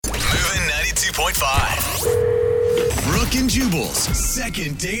92.5. Brooke and Jubal's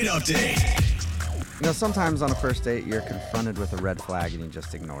second date update. You know, sometimes on a first date, you're confronted with a red flag and you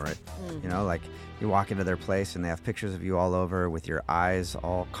just ignore it. You know, like you walk into their place and they have pictures of you all over with your eyes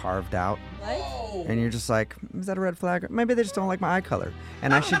all carved out. What? And you're just like, is that a red flag? Maybe they just don't like my eye color.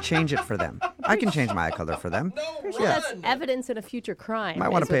 And I should change it for them. I can change my eye color for them. No, Yeah. run. That's evidence in a future crime. Might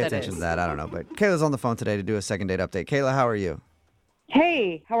want is to pay what that attention is. to that. I don't know. But Kayla's on the phone today to do a second date update. Kayla, how are you?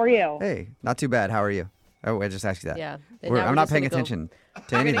 Hey, how are you? Hey, not too bad. How are you? Oh, I just asked you that. Yeah. And now I'm we're not just paying gonna go- attention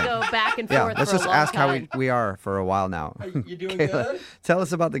to We're anything. going to go back and Yeah, forth let's for just a long ask time. how we are for a while now. You doing Kayla, good? tell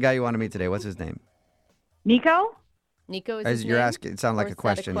us about the guy you want to meet today. What's his name? Nico? Nico is As his you're name? asking, it sounded like Or a is that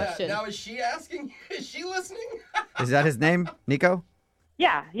question. Yeah, now is she asking? Is she listening? Is that his name, Nico?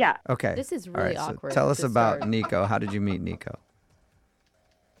 Yeah. Okay. This is All really right, so awkward tell us to about start. Nico. How did you meet Nico?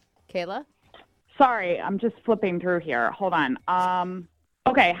 Kayla? Sorry, I'm just flipping through here. Hold on.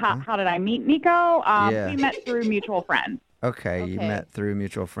 Okay, how did I meet Nico? Yeah. We met through mutual friends. Okay, you Okay. met through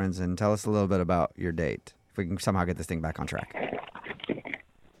mutual friends, and tell us a little bit about your date. If we can somehow get this thing back on track.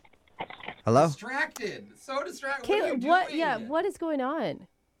 Hello, Distracted. So distracted. Kayla, what are you doing? what is going on?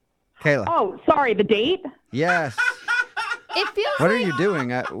 Kayla. Oh, sorry, the date? Yes. It feels What are like you doing?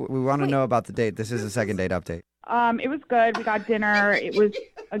 We want to know about the date. This is a second date update. It was good. We got dinner. It was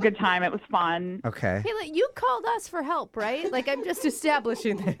a good time. It was fun. Okay. Kayla, you called us for help, right? Like, I'm just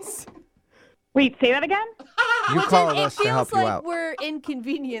establishing this. Wait, say that again? You Well, called then us it to help feels you like out. we're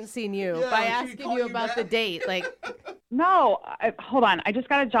inconveniencing you Yeah, by should we asking call you you about the back? date. Like, No, hold on. I just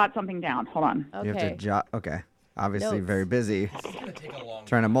got to jot something down. Hold on. okay. You have to jot. Okay. Obviously, Notes. very busy. It's gonna take a long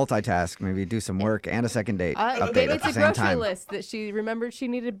Trying to multitask. Maybe do some work and a second date update maybe at it's the a same grocery time. list that she remembered she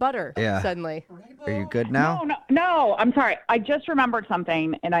needed butter Yeah. suddenly. Are you good now? No, I'm sorry. I just remembered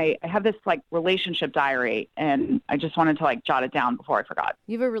something, and I have this, relationship diary, and I just wanted to, jot it down before I forgot.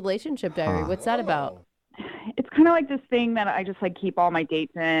 You have a relationship diary. Huh. What's that about? It's kind of like this thing that I just, keep all my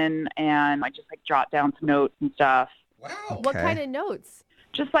dates in, and I just, jot down some notes and stuff. Wow. What Okay. kind of notes?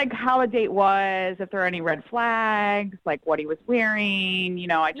 Just, how a date was, if there are any red flags, what he was wearing.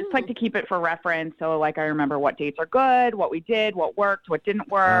 I just like to keep it for reference. So, I remember what dates are good, what we did, what worked, what didn't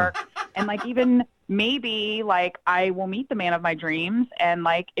work. And, even maybe, I will meet the man of my dreams, and,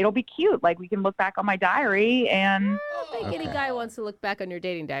 it'll be cute. We can look back on my diary and... I think any guy wants to look back on your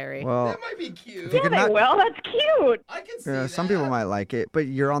dating diary. Well, That might be cute. you Yeah, could they not- will. That's cute. I can see some that. people might like it, but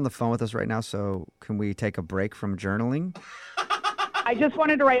you're on the phone with us right now, so can we take a break from journaling? I just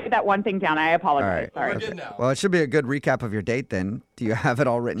wanted to write that one thing down. I apologize. All right. Sorry. We're good now. Well, it should be a good recap of your date then. Do you have it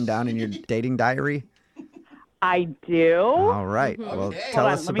all written down in your dating diary? I do. All right. Well, Okay. tell Hold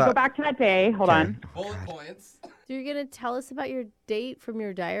on. us Let me about. go back to that day. Hold Okay. on. Bullet points. So you're going to tell us about your date from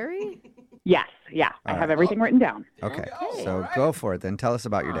your diary? Yes. Yeah. I All have right. everything written down. There we Okay. go. So All right. go for it then. Tell us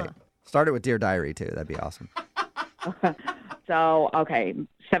about your Huh. date. Start it with Dear Diary too. That'd be awesome. So, okay.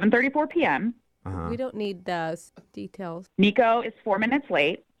 7:34 p.m. Uh-huh. We don't need those details. Nico is 4 minutes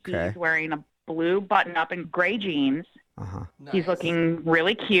late. Okay. He's wearing a blue button-up and gray jeans. Uh-huh. He's Nice. looking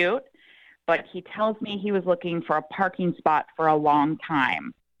really cute, but he tells me he was looking for a parking spot for a long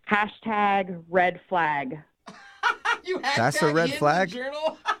time. Hashtag red flag. You That's a hashtag red in the flag?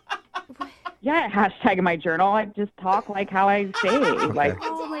 Journal? Yeah, hashtag in my journal. I just talk like how I say. Like,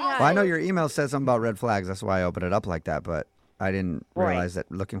 Oh, my God. Well, I know your email said something about red flags. That's why I opened it up like that, but I didn't Right. realize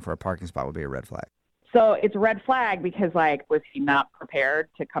that looking for a parking spot would be a red flag. so it's a red flag because, was he not prepared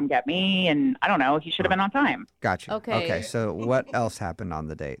to come get me? And I don't know. He should have been on time. Gotcha. Okay. Okay, so what else happened on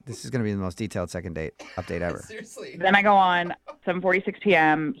the date? This is going to be the most detailed second date update ever. Seriously. Then I go on 7:46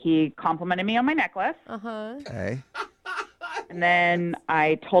 p.m. He complimented me on my necklace. Uh-huh. Okay. And then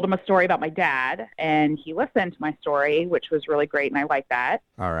I told him a story about my dad, and he listened to my story, which was really great, and I like that.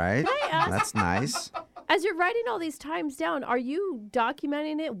 All right. Can I ask- That's nice. As you're writing all these times down, are you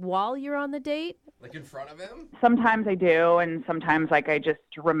documenting it while you're on the date? Like in front of him? Sometimes I do, and sometimes I just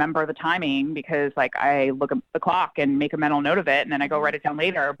remember the timing because I look at the clock and make a mental note of it, and then I go write it down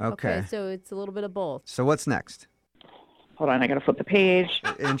later. Okay. So it's a little bit of both. So what's next? Hold on, I got to flip the page.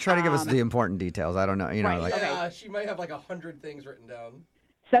 And try to give us the important details. I don't know. You know, Right. like Yeah, she might have 100 things written down.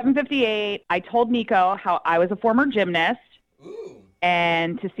 7:58. I told Nico how I was a former gymnast, Ooh.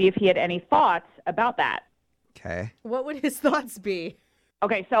 and to see if he had any thoughts about that. okay. What would his thoughts be?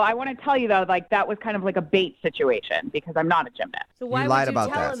 Okay, so I want to tell you though, that was kind of like a bait situation because I'm not a gymnast. So why lied would you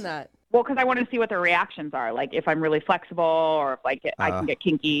about tell that. him that? Well, because I want to see what their reactions are, like if I'm really flexible or if I can get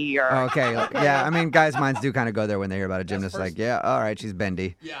kinky or. Okay. Yeah. I mean, guys' minds do kind of go there when they hear about a gymnast. first- Like, yeah, all right, she's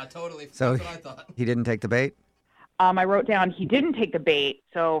bendy. Yeah, totally. So That's what I thought. he didn't take the bait. I wrote down he didn't take the bait,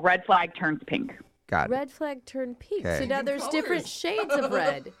 so red flag turns pink. Got it. Red flag turned pink. Okay. So now there's different Colors. shades of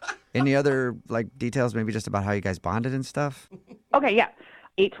red. Any other details, maybe just about how you guys bonded and stuff? Okay, yeah.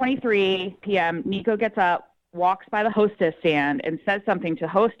 8:23 p.m. Nico gets up, walks by the hostess stand, and says something to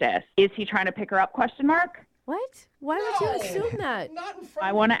hostess. Is he trying to pick her up? ? What? Why would you assume that? Not in front I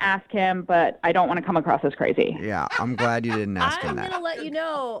of want to ask him, but I don't want to come across as crazy. Yeah, I'm glad you didn't ask him I'm that. going to let you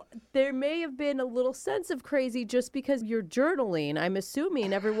know there may have been a little sense of crazy just because you're journaling, I'm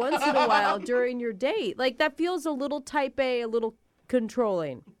assuming, every once in a while during your date. Like, that feels a little type A, a little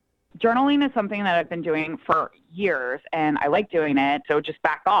controlling. Journaling is something that I've been doing for years, and I like doing it, so just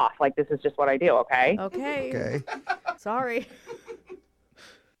back off. Like, this is just what I do, okay? Okay. Okay. Sorry.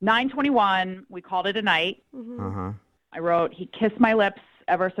 9:21, we called it a night. Uh-huh. I wrote, he kissed my lips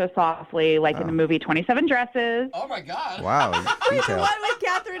ever so softly, like in the movie 27 Dresses. Oh my God. Wow, The detailed. one with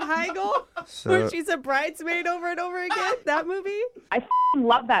Katherine Heigl, So, where she's a bridesmaid over and over again? That movie? I f***ing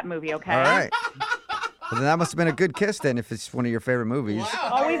love that movie, okay? all right. Well, then that must have been a good kiss then if it's one of your favorite movies. Wow.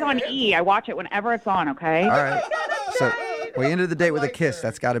 Always on E. I watch it whenever it's on, okay? All right. So we ended the date with a kiss.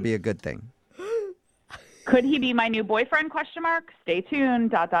 That's got to be a good thing. Could he be my new boyfriend? ? Stay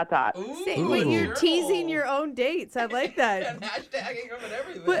tuned. ... Ooh, Wait, you're girl. teasing your own dates. I like that. And hashtagging them and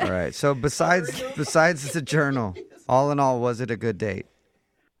everything. All right. So besides the journal, all in all, was it a good date?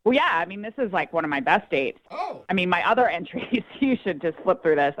 Well, yeah, I mean, this is like one of my best dates. Oh. I mean, my other entries, you should just flip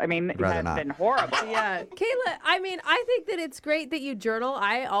through this. I mean, Rather have not. been horrible. Yeah. Kayla, I mean, I think that it's great that you journal.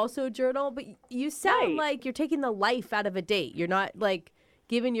 I also journal, but you sound Right. like you're taking the life out of a date. You're not like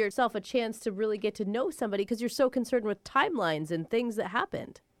giving yourself a chance to really get to know somebody because you're so concerned with timelines and things that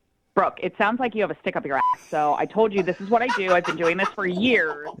happened. Brooke, it sounds like you have a stick up your ass. So I told you this is what I do. I've been doing this for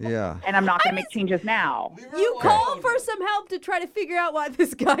years, Yeah. and I'm not going to make changes now. Leave her You alone. call for some help to try to figure out why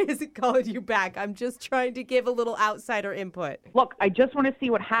this guy isn't calling you back. I'm just trying to give a little outsider input. Look, I just want to see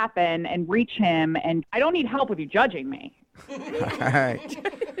what happened and reach him, and I don't need help with you judging me. All right.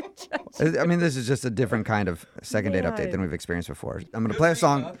 I mean, this is just a different kind of second date update than we've experienced before. I'm going to play a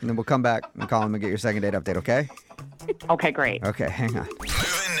song, and then we'll come back and call him and get your second date update, okay? Okay, great. Okay, hang on. Moving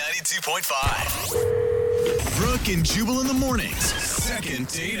 92.5. Brooke and Jubal in the mornings. Second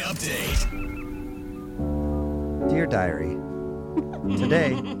date update. Dear Diary,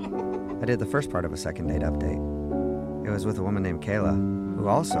 today I did the first part of a second date update. It was with a woman named Kayla, who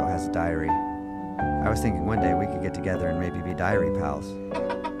also has a diary. I was thinking one day we could get together and maybe be diary pals.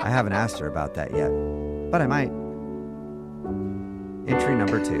 I haven't asked her about that yet, but I might. Entry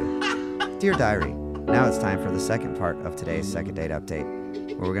number 2. Dear Diary, now it's time for the second part of today's second date update,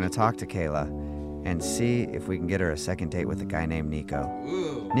 where we're going to talk to Kayla and see if we can get her a second date with a guy named Nico.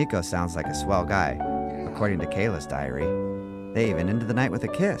 Ooh. Nico sounds like a swell guy, according to Kayla's diary. They even ended the night with a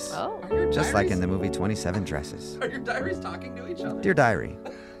kiss, Oh. Are your just like in diaries- the movie 27 Dresses. Are your diaries talking to each other? Dear Diary,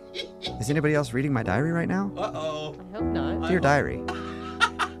 is anybody else reading my diary right now? Uh-oh. I hope not. Dear Diary,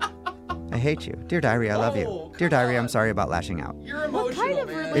 I hate you. Dear Diary, I love you. Oh, Dear come Diary, I'm on. sorry about lashing out. You're What emotional, kind of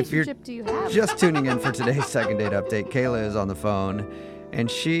man. If you're relationship do you have? Just tuning in for today's second date update, Kayla is on the phone, and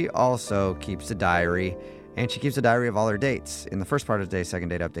she also keeps a diary, and she keeps a diary of all her dates. In the first part of today's second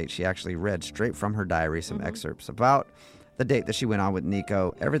date update, she actually read straight from her diary some excerpts about the date that she went on with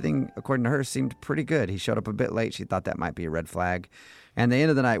Nico. Everything, according to her, seemed pretty good. He showed up a bit late. She thought that might be a red flag. And they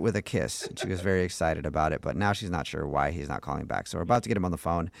ended the night with a kiss. And she was very excited about it, but now she's not sure why he's not calling back. So we're about to get him on the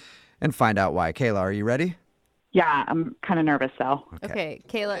phone and find out why. Kayla, are you ready? Yeah, I'm kind of nervous, though. Okay,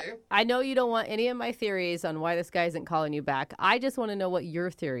 Kayla, Okay. I know you don't want any of my theories on why this guy isn't calling you back. I just want to know what your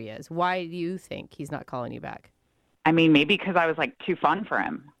theory is. Why do you think he's not calling you back? I mean, maybe because I was like too fun for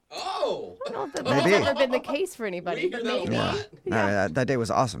him. Oh. I don't know if Maybe. that's ever been the case for anybody, We but hear that a maybe. lot. That day was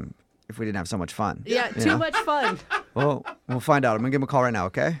awesome if we didn't have so much fun. Yeah, You too know? much fun. Well, we'll find out. I'm going to give him a call right now,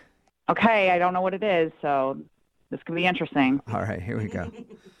 okay? Okay, I don't know what it is, so this could be interesting. All right, here we go.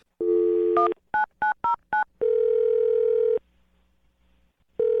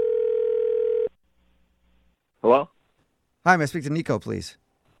 Hello? Hi, may I speak to Nico, please?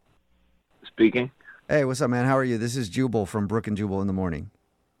 Speaking. Hey, what's up, man? How are you? This is Jubal from Brooke and Jubal in the Morning.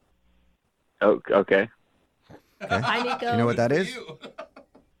 Oh, okay. Hi, Nico. You know what that is? You.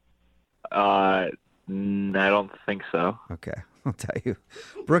 I don't think so. Okay, I'll tell you.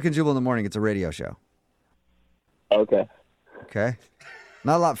 Brooke and Jubal in the Morning, it's a radio show, Okay. okay?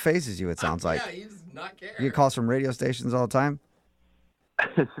 Not a lot phases you, it sounds like. Yeah, he's not care. You get calls from radio stations all the time?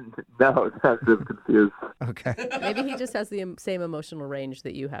 No, I'm just confused. Okay, Maybe he just has the same emotional range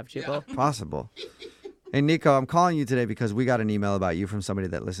that you have, Jubal. possible. Hey, Nico, I'm calling you today because we got an email about you from somebody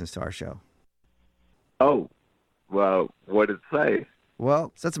that listens to our show. Oh, well, what did it say?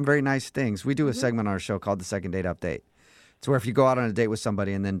 Well, said some very nice things. We do a segment on our show called the Second Date Update. It's where if you go out on a date with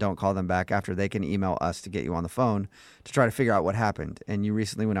somebody and then don't call them back after, they can email us to get you on the phone to try to figure out what happened. And you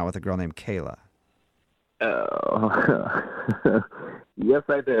recently went out with a girl named Kayla. Oh. Yes,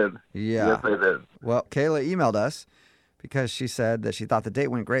 I did. Yeah. Yes, I did. Well, Kayla emailed us because she said that she thought the date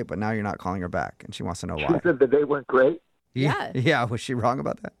went great, but now you're not calling her back, and she wants to know She why. said the date went great. Yeah. Yeah, was she wrong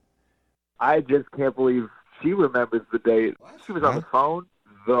about that? I just can't believe she remembers the date. What? She was on the phone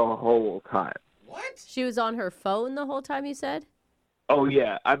the whole time. What? She was on her phone the whole time, you said? Oh,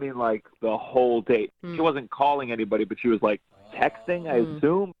 yeah. I mean, like, the whole date. Hmm. She wasn't calling anybody, but she was, like, texting, I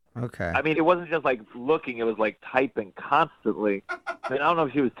assume. Okay. I mean, it wasn't just, like, looking. It was, like, typing constantly. I mean, I don't know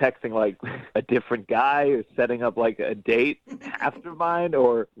if she was texting, like, a different guy or setting up, like, a date after mine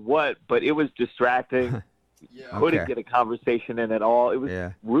or what, but it was distracting. Yeah. Couldn't Okay. get a conversation in at all. It was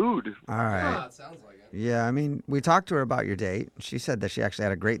Yeah. rude. All right. Ah, it sounds like it. Yeah, I mean, we talked to her about your date. She said that she actually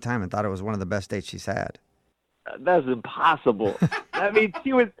had a great time and thought it was one of the best dates she's had. That's impossible. I mean,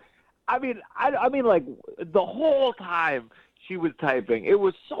 she was. I mean, like the whole time she was typing. It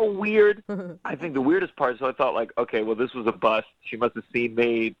was so weird. I think the weirdest part. So I thought, like, okay, well, this was a bust. She must have seen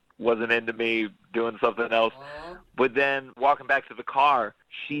me, wasn't into me, doing something else. But then walking back to the car,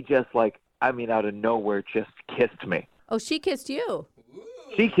 she just like, I mean, out of nowhere, just kissed me. Oh, she kissed you.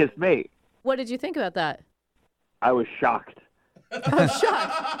 She kissed me. What did you think about that? I was shocked. I'm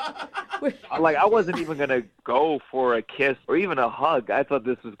shocked. Like, I wasn't even going to go for a kiss or even a hug. I thought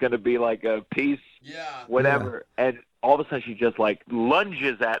this was going to be like a peace, Yeah. whatever. And all of a sudden she just like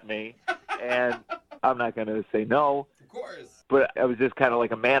lunges at me, and I'm not going to say no. Of course. But I was just kind of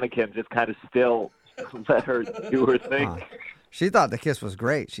like a mannequin, just kind of still let her do her thing. Huh. She thought the kiss was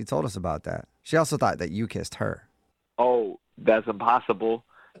great. She told us about that. She also thought that you kissed her. Oh, that's impossible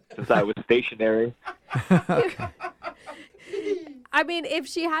since I was stationary. Okay. I mean, if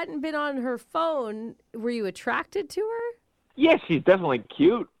she hadn't been on her phone, were you attracted to her? Yeah, she's definitely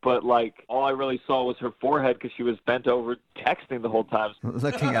cute, but like all I really saw was her forehead because she was bent over texting the whole time.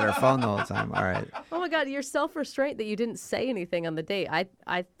 Looking at her phone the whole time. All right. Oh my God, your self-restraint that you didn't say anything on the date.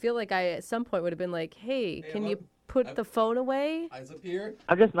 I feel like I at some point would have been like, hey, can you put the phone away? Eyes up here.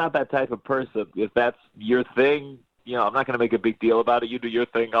 I'm just not that type of person. If that's your thing, you know, I'm not going to make a big deal about it. You do your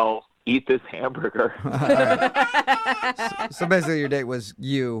thing, I'll eat this hamburger. All right. So basically, your date was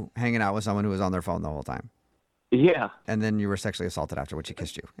you hanging out with someone who was on their phone the whole time. Yeah. And then you were sexually assaulted afterwards. She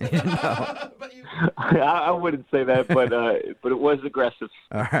kissed you. You didn't know. But you. I wouldn't say that, but it was aggressive.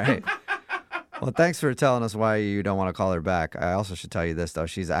 All right. Well, thanks for telling us why you don't want to call her back. I also should tell you this, though.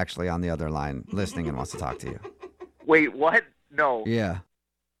 She's actually on the other line listening and wants to talk to you. Wait, what? No. Yeah.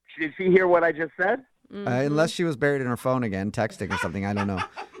 Did she hear what I just said? Unless she was buried in her phone again, texting or something. I don't know.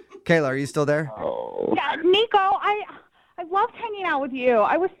 Kayla, are you still there? Oh. Yeah, Nico, I loved hanging out with you.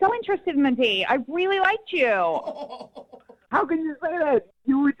 I was so interested in the date. I really liked you. How can you say that?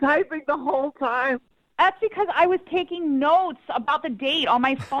 You were typing the whole time. That's because I was taking notes about the date on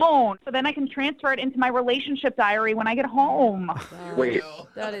my phone, so then I can transfer it into my relationship diary when I get home. Wait,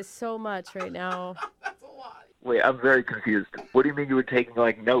 That is so much right now. That's a lot. wait, I'm very confused. What do you mean you were taking,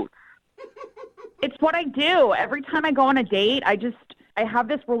 like, notes? It's what I do. Every time I go on a date, I have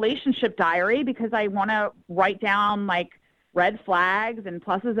this relationship diary because I want to write down, like, red flags and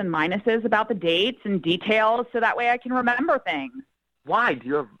pluses and minuses about the dates and details so that way I can remember things. Why? Do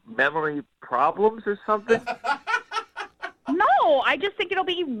you have memory problems or something? No, I just think it'll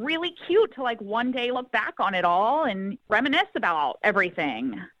be really cute to, like, one day look back on it all and reminisce about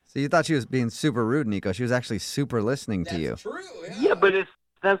everything. So you thought she was being super rude, Nico. She was actually super listening to you. That's true. Yeah. Yeah, but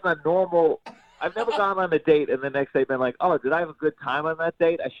that's not normal. I've never gone on a date and the next day been like, oh, did I have a good time on that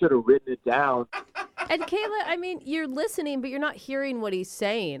date? I should have written it down. And Kayla, I mean, you're listening, but you're not hearing what he's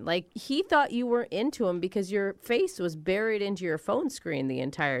saying. Like, he thought you weren't into him because your face was buried into your phone screen the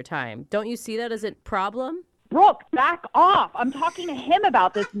entire time. Don't you see that as a problem? Brooke, back off. I'm talking to him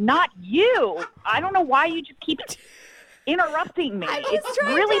about this, not you. I don't know why you just keep interrupting me. I'm just It's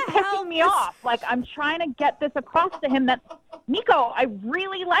trying really to help pissing me us. off. Like, I'm trying to get this across to him that, Nico, I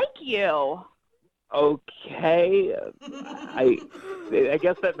really like you. Okay. I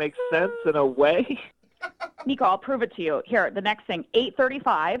guess that makes sense in a way. Nico, I'll prove it to you. Here, the next thing,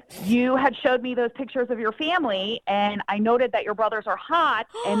 8:35. You had showed me those pictures of your family, and I noted that your brothers are hot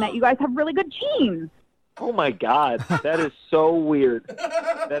and that you guys have really good genes. Oh, my God. That is so weird.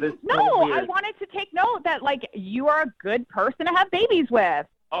 That is so No, weird. I wanted to take note that, like, you are a good person to have babies with.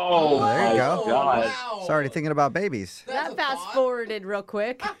 Oh, There you my go. God. Wow. It's already thinking about babies. That's That a fast thought. forwarded real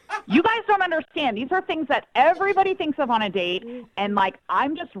quick. You guys don't understand. These are things that everybody thinks of on a date, and, like,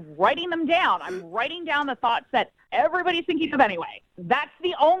 I'm just writing them down. I'm writing down the thoughts that everybody's thinking of anyway. That's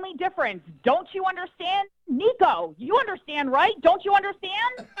the only difference. Don't you understand, Nico, you understand, right? Don't you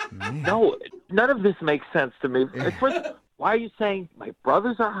understand? No, none of this makes sense to me. First, why are you saying my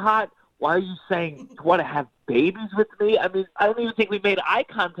brothers are hot? Why are you saying you want to have babies with me? I mean, I don't even think we made eye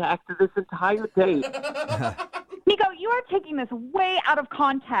contact to this entire date. Nico, you are taking this way out of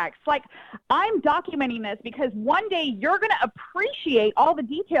context. Like, I'm documenting this because one day you're going to appreciate all the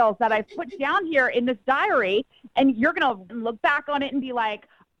details that I've put down here in this diary, and you're going to look back on it and be like,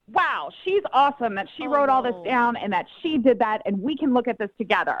 wow, she's awesome that she wrote all this down and that she did that, and we can look at this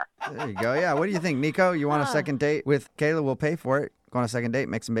together. There you go. Yeah. What do you think, Nico? You want a second date with Kayla? We'll pay for it. Go on a second date,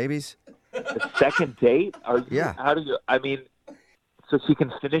 make some babies. A second date? Are you? Yeah. How do you? I mean, so she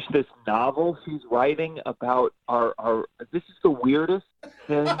can finish this novel she's writing about our. This is the weirdest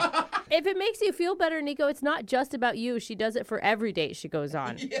thing. If it makes you feel better, Nico, it's not just about you. She does it for every date she goes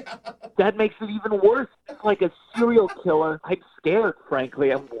on. That makes it even worse. It's like a serial killer. I'm scared,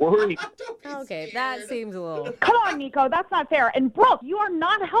 frankly. I'm worried. Okay, that seems a little... Come on, Nico, that's not fair. And Brooke, you are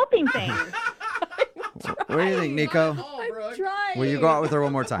not helping things. What do you think, Nico? I'm trying. Will you go out with her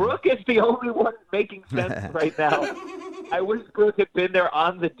one more time? Brooke is the only one making sense right now. I wish Brooke had been there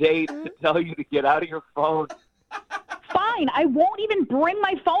on the date to tell you to get out of your phone. Fine, I won't even bring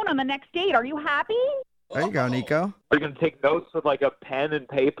my phone on the next date. Are you happy? There you go, Nico. Are you going to take notes with like a pen and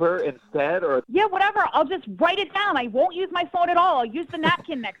paper instead? Or Yeah, whatever. I'll just write it down. I won't use my phone at all. I'll use the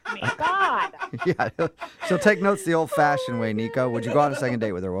napkin next to me. God. Yeah. She'll take notes the old-fashioned way, Nico. Would you go on a second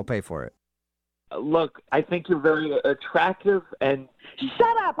date with her? We'll pay for it. Look, I think you're very attractive and...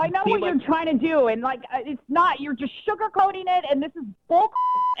 Shut up. I know what you're trying to do. And, like, it's not. You're just sugarcoating it, and this is bull.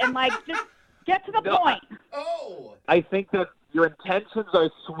 And, like, just get to the point. Oh. I think that your intentions are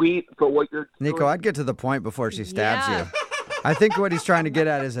sweet, but what you're doing... Nico, I'd get to the point before she stabs Yeah. you. I think what he's trying to get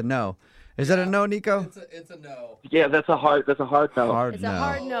at is a no. Is that a no, Nico? It's a no. Yeah, that's a hard no. Hard It's no. a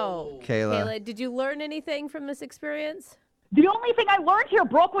hard no. Kayla. Kayla, did you learn anything from this experience? The only thing I learned here,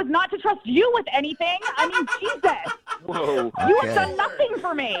 Brooke, was not to trust you with anything. I mean, Jesus. Whoa. You Okay. have done nothing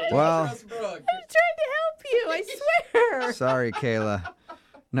for me. Well, Trust Brooke. I'm trying to help you, I swear. sorry, Kayla.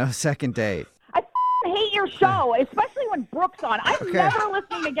 No second date. I hate your show, especially when Brooke's on. I'm Okay. never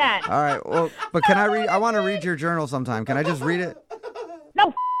listening again. All right. Well, but can I read? I want to read your journal sometime. Can I just read it?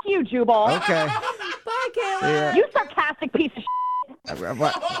 No, you, Jubal. Okay. Bye, Kayla. Yeah. You sarcastic piece of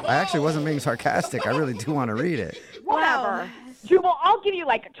I actually wasn't being sarcastic. I really do want to read it. Whatever. Jubal, I'll give you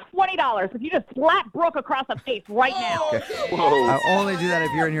like $20 if you just slap Brooke across the face right now. Whoa. I'll only do that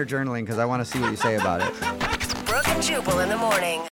if you're in here journaling because I want to see what you say about it. Brooke and Jubal in the morning.